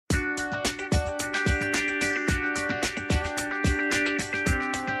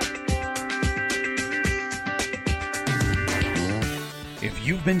If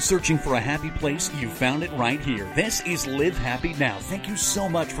you've been searching for a happy place, you found it right here. This is Live Happy Now. Thank you so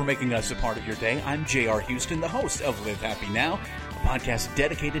much for making us a part of your day. I'm J.R. Houston, the host of Live Happy Now, a podcast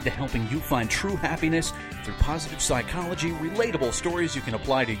dedicated to helping you find true happiness through positive psychology, relatable stories you can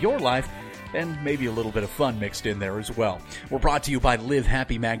apply to your life, and maybe a little bit of fun mixed in there as well. We're brought to you by Live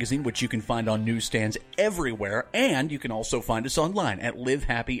Happy Magazine, which you can find on newsstands everywhere, and you can also find us online at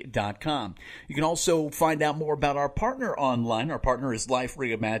livehappy.com. You can also find out more about our partner online. Our partner is Life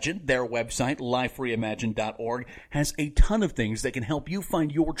Reimagined. Their website, lifereimagined.org, has a ton of things that can help you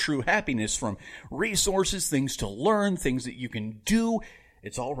find your true happiness, from resources, things to learn, things that you can do.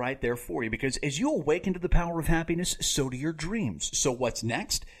 It's all right there for you, because as you awaken to the power of happiness, so do your dreams. So what's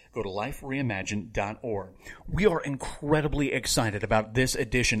next? Go to lifereimagined.org. We are incredibly excited about this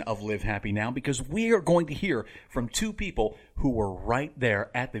edition of Live Happy Now, because we are going to hear from two people who were right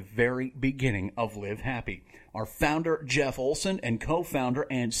there at the very beginning of Live Happy. Our founder, Jeff Olson, and co-founder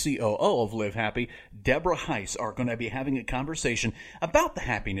and COO of Live Happy, Deborah Heiss, are going to be having a conversation about the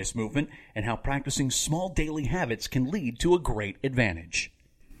happiness movement and how practicing small daily habits can lead to a great advantage.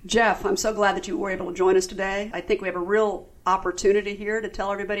 Jeff, I'm so glad that you were able to join us today. I think we have a real opportunity here to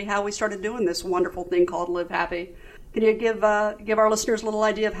tell everybody how we started doing this wonderful thing called Live Happy. Can you give our listeners a little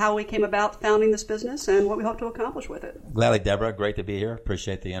idea of how we came about founding this business and what we hope to accomplish with it? Gladly, Deborah. Great to be here.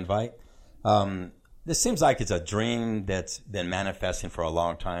 Appreciate the invite. This seems like it's a dream that's been manifesting for a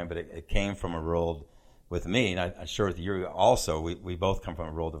long time, but it came from a world with me, and I'm sure with you also. We both come from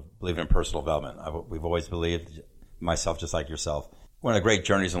a world of believing in personal development. We've always believed, myself just like yourself, one of the great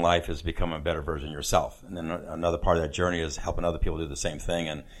journeys in life is becoming a better version of yourself. And then another part of that journey is helping other people do the same thing.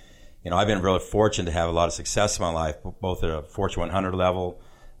 And, I've been really fortunate to have a lot of success in my life, both at a Fortune 100 level,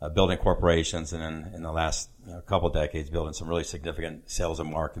 building corporations, and then in the last couple of decades, building some really significant sales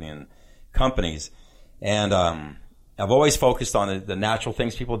and marketing companies. And I've always focused on the natural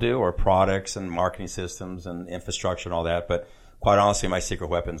things people do, or products and marketing systems and infrastructure and all that. But quite honestly, my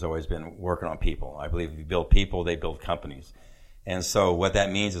secret weapon's always been working on people. I believe if you build people, they build companies. And so what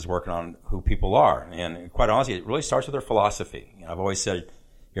that means is working on who people are. And quite honestly, it really starts with their philosophy. I've always said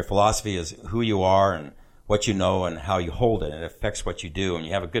your philosophy is who you are and what you know and how you hold it. And it affects what you do. And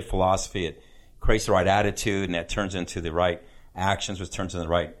you have a good philosophy, it creates the right attitude, and that turns into the right actions, which turns into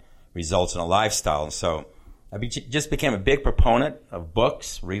the right results in a lifestyle. And so I just became a big proponent of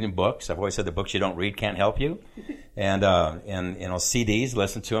books, reading books. I've always said the books you don't read can't help you. And CDs,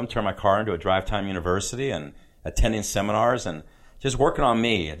 listen to them, turn my car into a drive time university, and attending seminars and just working on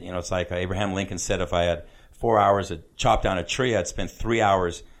me. It's like Abraham Lincoln said, if I had 4 hours to chop down a tree, I'd spend 3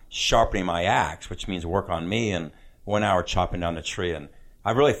 hours sharpening my axe, which means work on me, and 1 hour chopping down the tree. And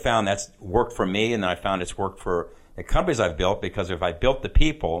I've really found that's worked for me, and then I found it's worked for the companies I've built, because if I built the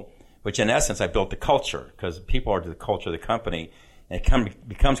people, which in essence I built the culture, because people are the culture of the company, and it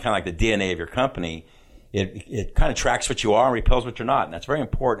becomes kind of like the DNA of your company. It kind of tracks what you are and repels what you're not, and that's very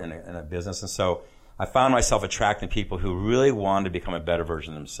important in a business. And so I found myself attracting people who really wanted to become a better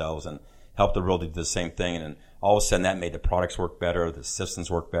version of themselves and help the world do the same thing. And then all of a sudden that made the products work better, the systems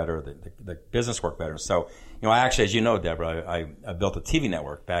work better, the business work better. So, I actually, as you know, Deborah, I built a TV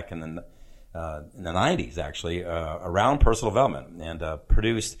network back in the 90s, actually, around personal development, and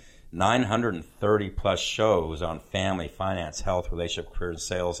produced 930 plus shows on family, finance, health, relationship, career, and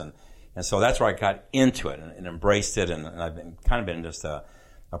sales. And so that's where I got into it and embraced it. And I've been just a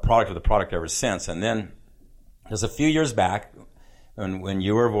product of the product ever since. And then just a few years back, when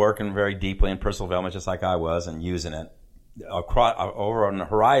you were working very deeply in personal development, just like I was, and using it, over on the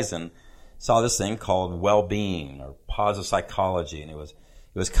horizon, saw this thing called well-being or positive psychology, and it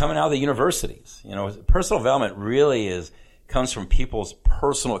was coming out of the universities. Personal development really comes from people's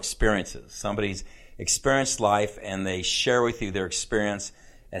personal experiences. Somebody's experienced life, and they share with you their experience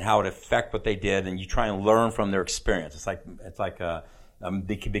and how it affected what they did, and you try and learn from their experience. It's like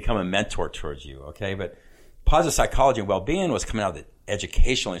they can become a mentor towards you, okay? But positive psychology and well-being was coming out of the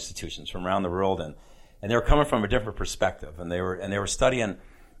educational institutions from around the world, and they were coming from a different perspective, and they were studying,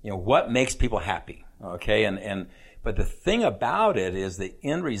 what makes people happy, okay? But the thing about it is the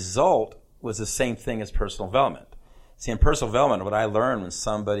end result was the same thing as personal development. See, in personal development, what I learned when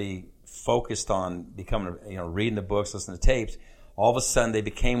somebody focused on becoming, reading the books, listening to tapes, all of a sudden they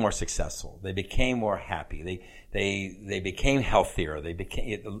became more successful. They became more happy. They became healthier. They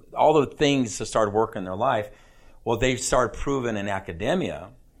became all the things that started working in their life. Well, they started proving in academia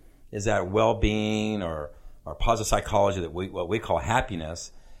is that well-being or positive psychology, what we call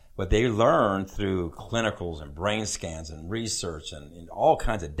happiness, what they learned through clinicals and brain scans and research and all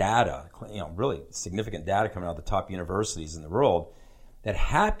kinds of data, really significant data coming out of the top universities in the world, that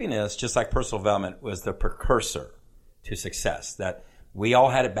happiness, just like personal development, was the precursor to success. That we all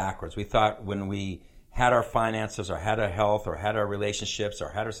had it backwards. We thought when we had our finances or had our health or had our relationships or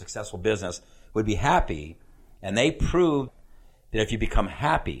had our successful business, we'd be happy. And they proved that if you become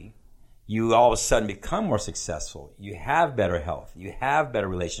happy, you all of a sudden become more successful. You have better health. You have better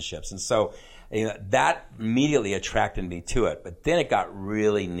relationships. And so that immediately attracted me to it. But then it got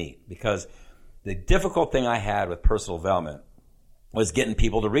really neat because the difficult thing I had with personal development was getting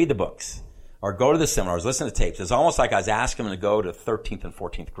people to read the books or go to the seminars, listen to tapes. It's almost like I was asking them to go to 13th and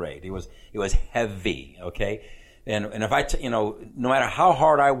 14th grade. It was heavy, okay? And if no matter how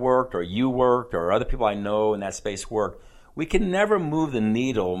hard I worked or you worked or other people I know in that space worked, we could never move the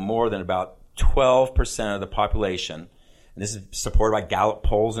needle more than about 12% of the population, and this is supported by Gallup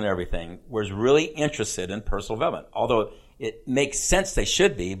polls and everything, was really interested in personal development. Although it makes sense they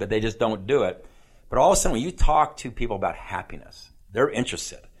should be, but they just don't do it. But all of a sudden, when you talk to people about happiness, they're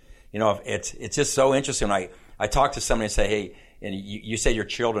interested. It's just so interesting. When I talk to somebody and say, hey, and you say your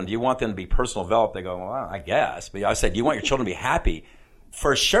children, do you want them to be personal developed? They go, well, I guess. But I said, do you want your children to be happy?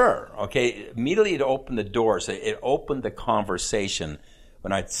 For sure. Okay. Immediately it opened the doors. It opened the conversation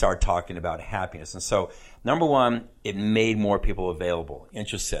when I started talking about happiness. And so, number one, it made more people available,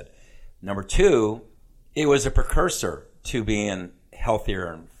 interested. Number two, it was a precursor to being healthier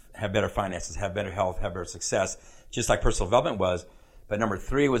and have better finances, have better health, have better success, just like personal development was. But number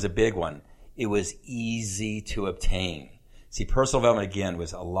three was a big one. It was easy to obtain. See, personal development, again,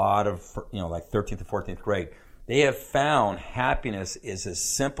 was a lot of, like 13th to 14th grade. They have found happiness is as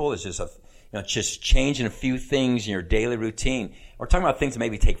simple as just changing a few things in your daily routine. We're talking about things that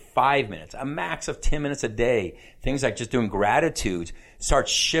maybe take 5 minutes, a max of 10 minutes a day. Things like just doing gratitude start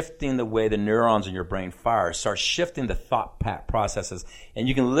shifting the way the neurons in your brain fire, start shifting the thought processes. And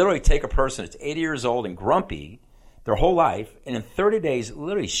you can literally take a person that's 80 years old and grumpy their whole life, and in 30 days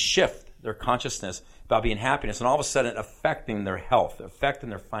literally shift their consciousness about being happiness, and all of a sudden affecting their health, affecting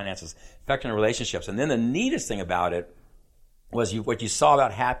their finances, affecting their relationships. And then the neatest thing about it was what you saw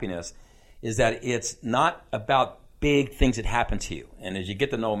about happiness is that it's not about big things that happen to you. And as you get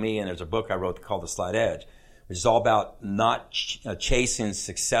to know me, and there's a book I wrote called The Slight Edge, which is all about not chasing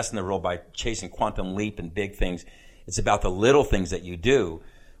success in the world by chasing quantum leap and big things. It's about the little things that you do.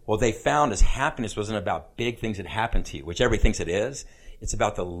 What they found is happiness wasn't about big things that happen to you, which everybody thinks it is. It's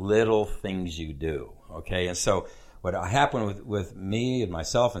about the little things you do, okay? And so what happened with me and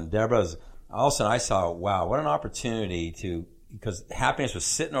myself and Deborah is all of a sudden I saw, wow, what an opportunity because happiness was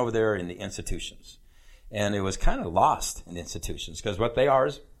sitting over there in the institutions. And it was kind of lost in the institutions because what they are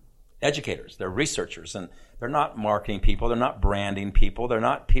is educators. They're researchers, and they're not marketing people. They're not branding people. They're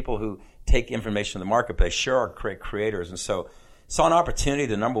not people who take information from the market, but they sure are creators. And so saw an opportunity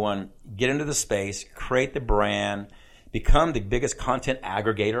to, number one, get into the space, create the brand, become the biggest content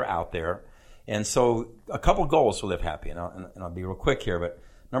aggregator out there. And so a couple goals to Live Happy, and I'll be real quick here, but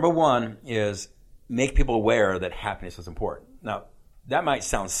number one is make people aware that happiness is important. Now, that might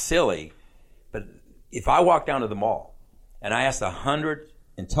sound silly, but if I walk down to the mall and I asked 100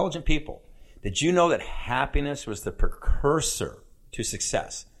 intelligent people, did you know that happiness was the precursor to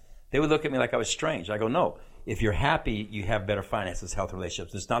success? They would look at me like I was strange. I go, no. If you're happy, you have better finances, health,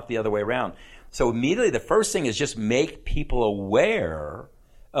 relationships. It's not the other way around. So immediately, the first thing is just make people aware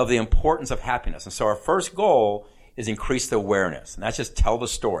of the importance of happiness. And so our first goal is increase the awareness. And that's just tell the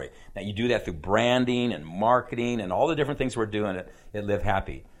story. Now, you do that through branding and marketing and all the different things we're doing at Live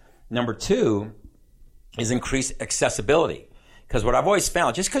Happy. Number two is increase accessibility. Because what I've always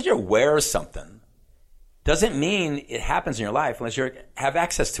found, just because you're aware of something doesn't mean it happens in your life unless you have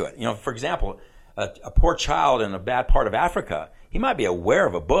access to it. For example, a poor child in a bad part of Africa, he might be aware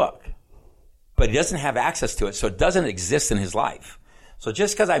of a book, but he doesn't have access to it, so it doesn't exist in his life. So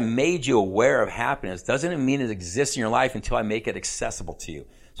just because I made you aware of happiness doesn't mean it exists in your life until I make it accessible to you.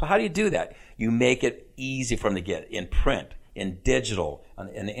 So how do you do that? You make it easy for them to get in print, in digital,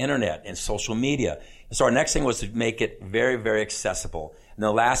 in the internet, in social media. And so our next thing was to make it very, very accessible. And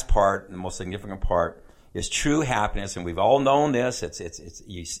the last part, and the most significant part, is true happiness, and we've all known this.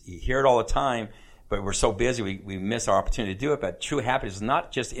 You hear it all the time, but we're so busy we miss our opportunity to do it. But true happiness is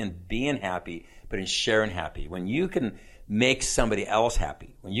not just in being happy, but in sharing happy. When you can make somebody else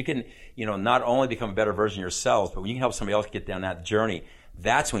happy, when you can, not only become a better version of yourselves, but when you can help somebody else get down that journey,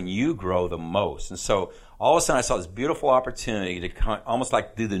 that's when you grow the most. And so all of a sudden I saw this beautiful opportunity to almost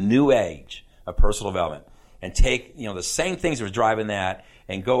like do the new age of personal development and take, the same things that were driving that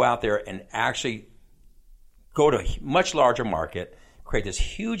and go out there and actually go to a much larger market, create this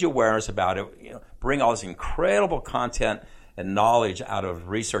huge awareness about it, bring all this incredible content and knowledge out of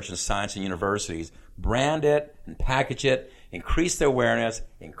research and science and universities, brand it and package it, increase the awareness,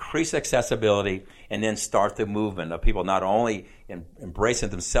 increase accessibility, and then start the movement of people not only embracing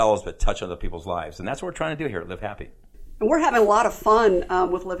themselves, but touch other people's lives. And that's what we're trying to do here at Live Happy. And we're having a lot of fun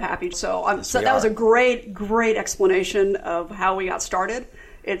with Live Happy. So that was a great explanation of how we got started.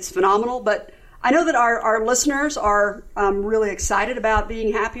 It's phenomenal. But I know that our listeners are really excited about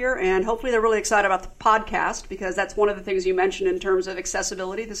being happier, and hopefully they're really excited about the podcast, because that's one of the things you mentioned in terms of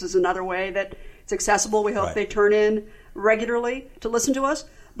accessibility. This is another way that it's accessible. We hope they turn in regularly to listen to us.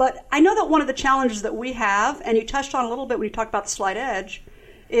 But I know that one of the challenges that we have, and you touched on a little bit when you talked about the Slight Edge,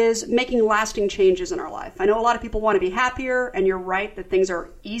 is making lasting changes in our life. I know a lot of people want to be happier, and you're right that things are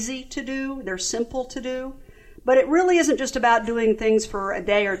easy to do, they're simple to do, but it really isn't just about doing things for a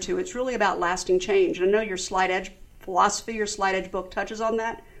day or two. It's really about lasting change. And I know your Slight Edge philosophy, your Slight Edge book touches on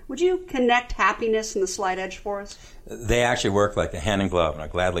that. Would you connect happiness and the Slight Edge for us? They actually work like a hand in glove, and I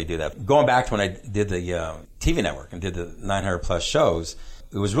gladly do that. Going back to when I did the TV network and did the 900 plus shows,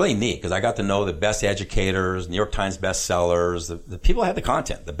 it was really neat because I got to know the best educators, New York Times bestsellers, the people who had the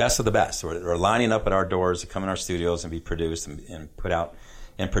content, the best of the best. Were lining up at our doors to come in our studios and be produced and put out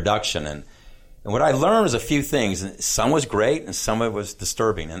in production. And what I learned was a few things. And some was great and some of it was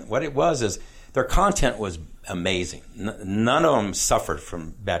disturbing. And what it was is their content was amazing. None of them suffered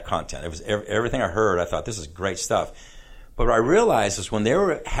from bad content. It was everything I heard, I thought, this is great stuff. But what I realized is when they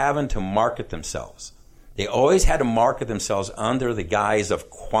were having to market themselves, they always had to market themselves under the guise of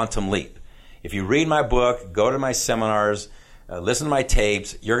Quantum Leap. If you read my book, go to my seminars, listen to my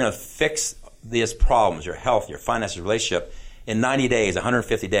tapes, you're going to fix these problems, your health, your finances, your relationship, in 90 days,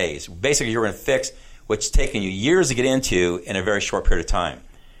 150 days. Basically, you're going to fix what's taken you years to get into in a very short period of time.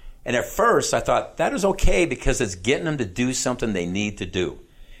 And at first, I thought that is okay because it's getting them to do something they need to do.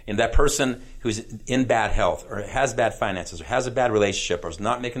 And that person who's in bad health or has bad finances or has a bad relationship or is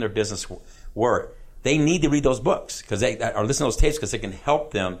not making their business work, they need to read those books or listen to those tapes because they can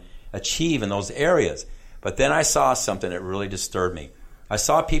help them achieve in those areas. But then I saw something that really disturbed me. I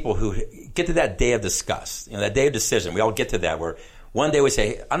saw people who get to that day of disgust, that day of decision. We all get to that where one day we say,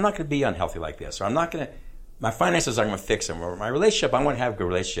 hey, I'm not going to be unhealthy like this, or my finances aren't going to fix them, or my relationship, I want to have good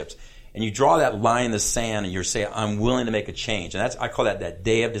relationships. And you draw that line in the sand and you're saying, I'm willing to make a change. And I call that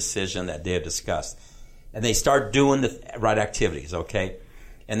day of decision, that day of disgust. And they start doing the right activities, okay?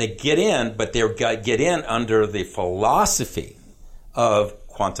 And they get in, but they get in under the philosophy of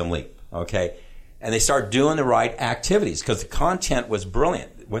Quantum Leap, okay? And they start doing the right activities because the content was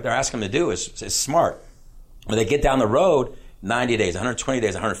brilliant. What they're asking them to do is smart. When they get down the road, 90 days, 120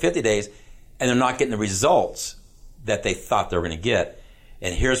 days, 150 days, and they're not getting the results that they thought they were going to get.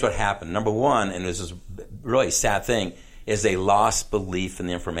 And here's what happened. Number one, and this is a really sad thing, is they lost belief in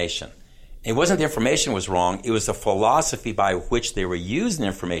the information. It wasn't the information was wrong. It was the philosophy by which they were using the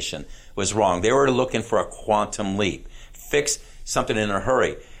information was wrong. They were looking for a quantum leap, fix something in a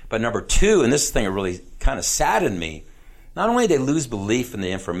hurry. But number two, and this thing really kind of saddened me, not only did they lose belief in the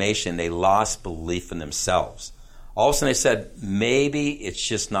information, they lost belief in themselves. All of a sudden they said, maybe it's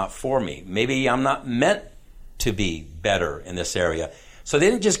just not for me. Maybe I'm not meant to be better in this area. So they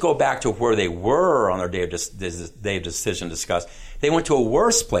didn't just go back to where they were on their day of decision discussed. They went to a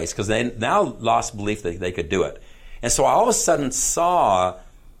worse place because they now lost belief that they could do it. And so I all of a sudden saw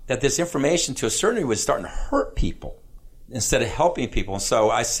that this information to a certain degree was starting to hurt people instead of helping people. And so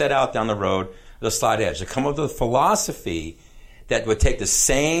I set out down the road, the Slight Edge, to come up with a philosophy that would take the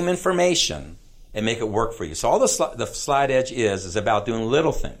same information and make it work for you. So all the Slight Edge is about doing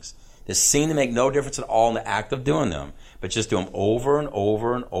little things that seem to make no difference at all in the act of doing them, but just do them over and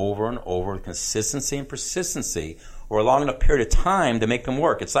over and over and over with consistency and persistency or a long enough period of time to make them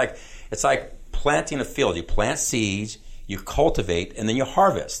work. It's like planting a field. You plant seeds, you cultivate, and then you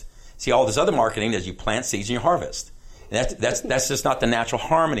harvest. See, all this other marketing is you plant seeds and you harvest. And that's just not the natural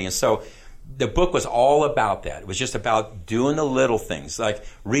harmony. And so the book was all about that. It was just about doing the little things, like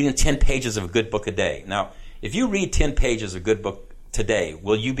reading 10 pages of a good book a day. Now, if you read 10 pages of a good book today,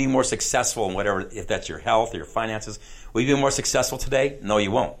 will you be more successful in whatever, if that's your health or your finances? Will you be more successful today? No,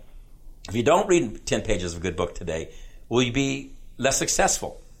 you won't. If you don't read 10 pages of a good book today, will you be less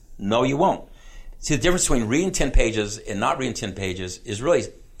successful? No, you won't. See, the difference between reading 10 pages and not reading 10 pages is really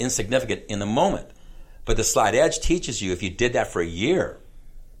insignificant in the moment. But the Slight Edge teaches you if you did that for a year,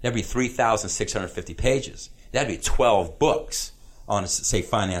 that'd be 3,650 pages. That'd be 12 books on, say,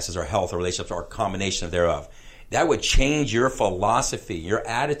 finances or health or relationships or a combination thereof. That would change your philosophy, your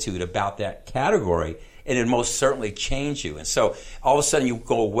attitude about that category, and it most certainly change you. And so all of a sudden you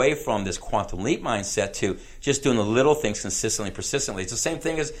go away from this quantum leap mindset to just doing the little things consistently, persistently. It's the same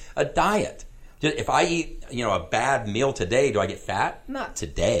thing as a diet. If I eat, a bad meal today, do I get fat? Not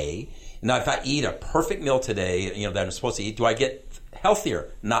today. Now, if I eat a perfect meal today, that I'm supposed to eat, do I get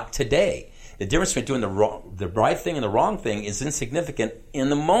healthier? Not today. The difference between doing the right thing and the wrong thing is insignificant in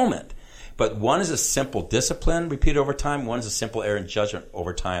the moment. But one is a simple discipline repeated over time. One is a simple error in judgment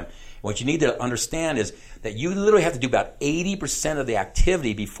over time. And what you need to understand is that you literally have to do about 80% of the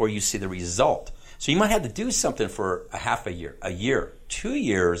activity before you see the result. So you might have to do something for a half a year, 2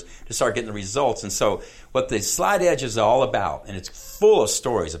 years to start getting the results. And so what the Slide Edge is all about, and it's full of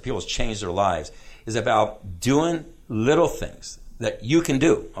stories of people who's changed their lives, is about doing little things that you can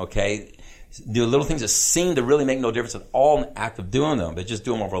do, okay? Do little things that seem to really make no difference at all in the act of doing them, but just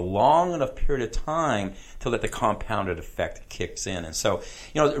do them over a long enough period of time to let the compounded effect kicks in. And so,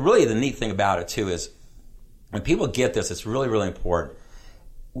 really the neat thing about it too is when people get this, it's really, really important.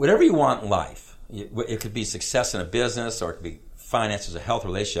 Whatever you want in life, it could be success in a business or it could be finances, a health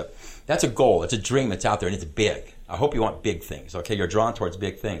relationship. That's a goal. It's a dream that's out there and it's big. I hope you want big things, okay? You're drawn towards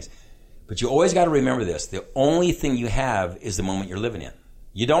big things. But you always got to remember this. The only thing you have is the moment you're living in.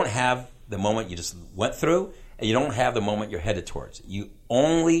 You don't have the moment you just went through, and you don't have the moment you're headed towards. You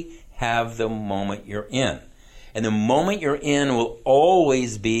only have the moment you're in. And the moment you're in will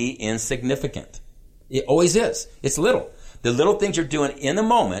always be insignificant. It always is. It's little. The little things you're doing in the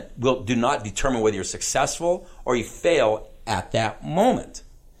moment do not determine whether you're successful or you fail at that moment.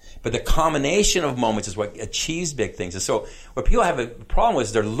 But the combination of moments is what achieves big things. And so what people have a problem with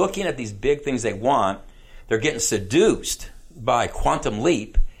is they're looking at these big things they want, they're getting seduced by quantum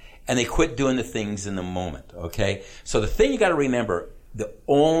leap, and they quit doing the things in the moment, okay? So the thing you got to remember, the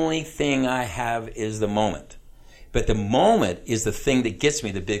only thing I have is the moment. But the moment is the thing that gets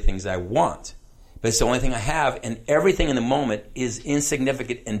me the big things I want. But it's the only thing I have, and everything in the moment is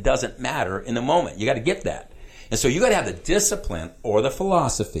insignificant and doesn't matter in the moment. You got to get that. And so you got to have the discipline or the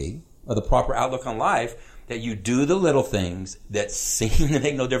philosophy or the proper outlook on life that you do the little things that seem to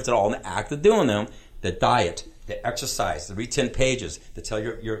make no difference at all in the act of doing them, the diet, the exercise, the read 10 pages, to tell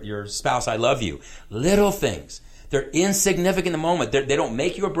your spouse I love you. Little things. They're insignificant in the moment. They don't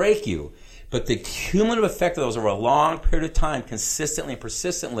make you or break you. But the cumulative effect of those over a long period of time, consistently and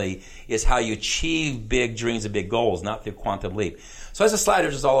persistently, is how you achieve big dreams and big goals, not through quantum leap. So that's what Slide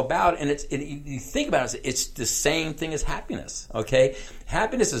Edge is all about. And you think about it, it's the same thing as happiness, okay?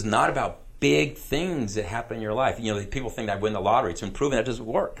 Happiness is not about big things that happen in your life. People think I win the lottery. It's been proven that doesn't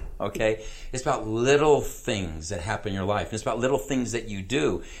work, okay? It's about little things that happen in your life. And it's about little things that you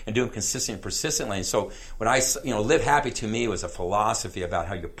do and do them consistently and persistently. And so when Live Happy to me was a philosophy about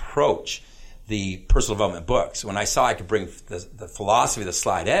how you approach the personal development books. When I saw I could bring the philosophy of the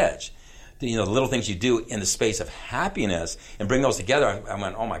Slide Edge, the little things you do in the space of happiness and bring those together, I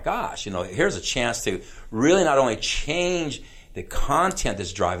went, oh my gosh, here's a chance to really not only change the content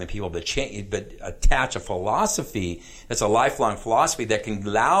that's driving people, but attach a philosophy that's a lifelong philosophy that can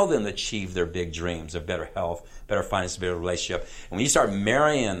allow them to achieve their big dreams of better health, better finance, better relationship. And when you start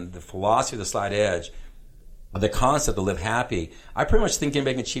marrying the philosophy of the Slide Edge, the concept of Live Happy, I pretty much think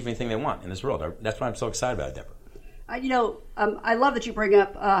anybody can achieve anything they want in this world. That's why I'm so excited about it, Deborah. I love that you bring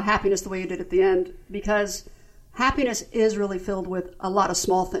up happiness the way you did at the end, because happiness is really filled with a lot of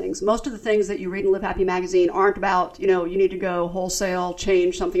small things. Most of the things that you read in Live Happy magazine aren't about, you need to go wholesale,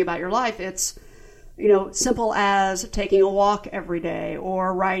 change something about your life. It's, simple as taking a walk every day,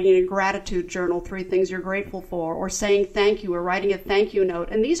 or writing a gratitude journal, 3 things you're grateful for, or saying thank you, or writing a thank you note.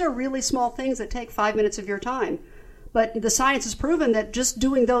 And these are really small things that take 5 minutes of your time. But the science has proven that just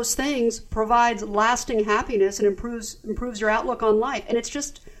doing those things provides lasting happiness and improves your outlook on life. And it's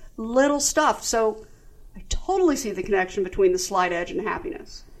just little stuff. So I totally see the connection between the Slide Edge and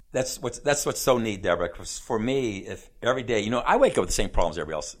happiness. That's what's so neat, Deborah. Because for me, if every day, I wake up with the same problems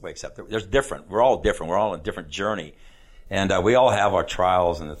everybody else wakes up. There's different. We're all different. We're all on a different journey, and we all have our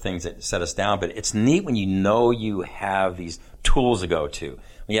trials and the things that set us down. But it's neat when you have these tools to go to,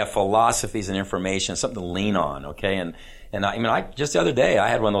 when you have philosophies and information, something to lean on. Okay, and I just the other day I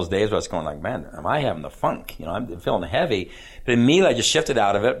had one of those days where I was going like, man, am I having the funk? I'm feeling heavy. But immediately I just shifted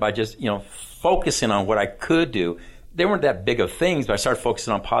out of it by just focusing on what I could do. They weren't that big of things, but I started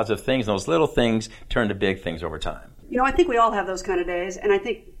focusing on positive things, and those little things turned to big things over time. I think we all have those kind of days, and I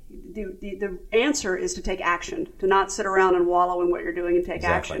think the answer is to take action, to not sit around and wallow in what you're doing, and take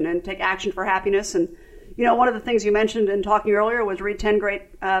action, and take action for happiness. And, one of the things you mentioned in talking earlier was read 10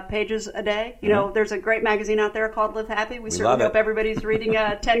 great pages a day. There's a great magazine out there called Live Happy. We certainly hope everybody's reading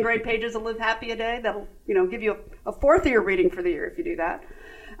 10 great pages of Live Happy a day. That'll, give you a fourth of your reading for the year if you do that.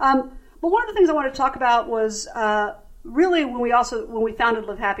 But one of the things I wanted to talk about was really when we founded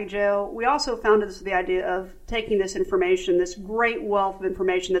Live Happy, Joe, we also founded this with the idea of taking this information, this great wealth of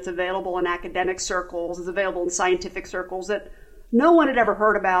information that's available in academic circles, is available in scientific circles that no one had ever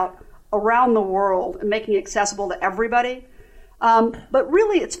heard about, around the world and making it accessible to everybody. But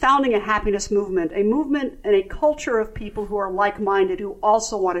really, it's founding a happiness movement and a culture of people who are like-minded, who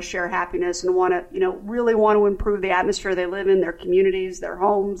also want to share happiness and want to, really want to improve the atmosphere they live in, their communities, their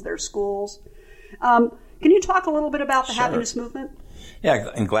homes, their schools. Can you talk a little bit about the happiness movement?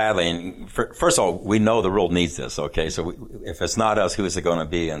 Yeah, and gladly. And first of all, we know the world needs this, okay? So if it's not us, who is it going to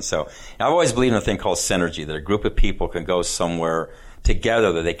be? And so I've always believed in a thing called synergy, that a group of people can go somewhere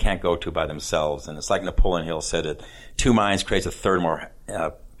together that they can't go to by themselves. And it's like Napoleon Hill said it, two minds creates a third more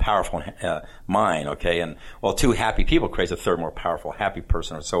powerful mind, okay? And, well, two happy people creates a third more powerful happy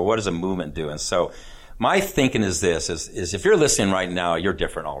person. So what does a movement do? And so my thinking is this, is if you're listening right now, you're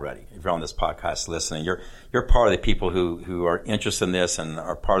different already. If you're on this podcast listening, you're part of the people who are interested in this and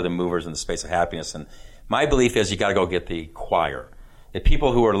are part of the movers in the space of happiness. And my belief is you got to go get the choir. The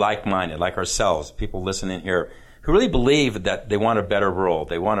people who are like-minded, like ourselves, people listening here, who really believe that they want a better world,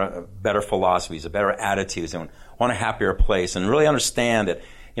 they want better philosophies, better attitudes, and want a happier place, and really understand that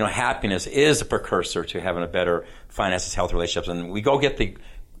happiness is a precursor to having a better finances, health, relationships. And we go get the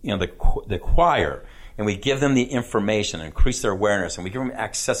choir, and we give them the information, increase their awareness, and we give them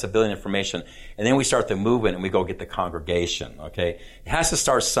accessibility information, and then we start the movement, and we go get the congregation. Okay, it has to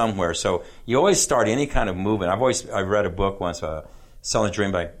start somewhere. So you always start any kind of movement. I read a book once, "Selling a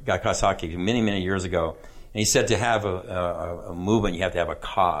Dream" by Guy Kawasaki, many years ago. And he said to have a movement, you have to have a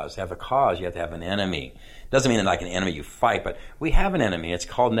cause. To have a cause, you have to have an enemy. Doesn't mean like an enemy you fight, but we have an enemy. It's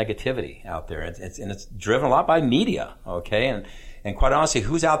called negativity out there. And it's driven a lot by media, okay? And quite honestly,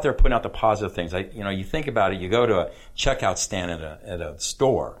 who's out there putting out the positive things? You think about it, you go to a checkout stand at a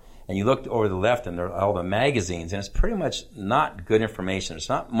store, and you look over the left, and there are all the magazines, and it's pretty much not good information. There's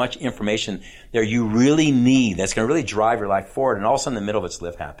not much information there you really need that's going to really drive your life forward, and all of a sudden in the middle of it's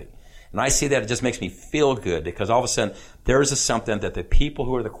live happy. And I see that it just makes me feel good, because all of a sudden there is something that the people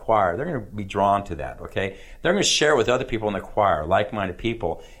who are the choir, they're going to be drawn to that, okay? They're going to share with other people in the choir, like-minded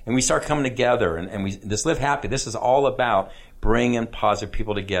people, and we start coming together, and this Live Happy, this is all about bringing positive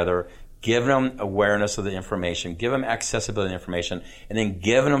people together, giving them awareness of the information, give them accessibility to the information, and then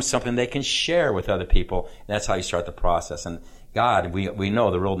giving them something they can share with other people, and that's how you start the process. And God, we know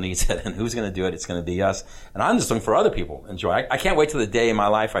the world needs it, and who's going to do it? It's going to be us. And I'm just looking for other people to enjoy. I can't wait till the day in my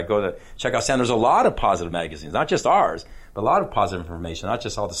life I go to checkout stand. There's a lot of positive magazines, not just ours, but a lot of positive information, not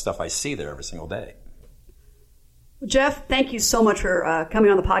just all the stuff I see there every single day. Jeff, thank you so much for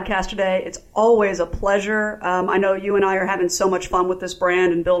coming on the podcast today. It's always a pleasure. I know you and I are having so much fun with this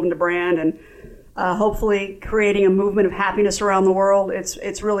brand and building the brand and hopefully creating a movement of happiness around the world.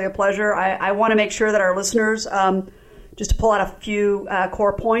 It's really a pleasure. I want to make sure that our listeners, just to pull out a few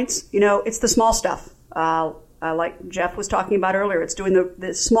core points, it's the small stuff. Like Jeff was talking about earlier, it's doing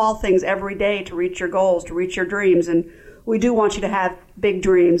the small things every day to reach your goals, to reach your dreams. And we do want you to have big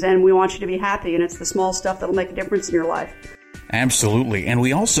dreams, and we want you to be happy, and it's the small stuff that'll make a difference in your life. Absolutely. And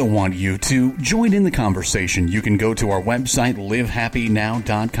we also want you to join in the conversation. You can go to our website,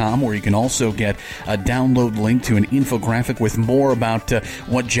 livehappynow.com, where you can also get a download link to an infographic with more about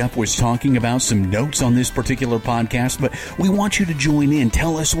what Jeff was talking about, some notes on this particular podcast. But we want you to join in.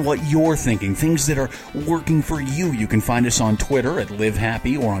 Tell us what you're thinking, things that are working for you. You can find us on Twitter at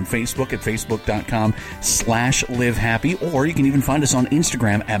livehappy, or on Facebook at facebook.com/livehappy, or you can even find us on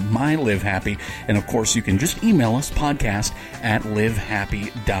Instagram at mylivehappy. And of course, you can just email us,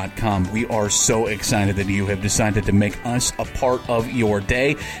 podcast@livehappy.com. We are so excited that you have decided to make us a part of your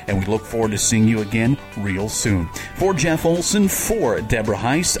day, and we look forward to seeing you again real soon. For Jeff Olson, for Deborah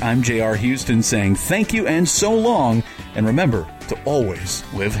Heiss, I'm J.R. Houston saying thank you and so long, and remember to always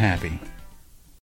live happy.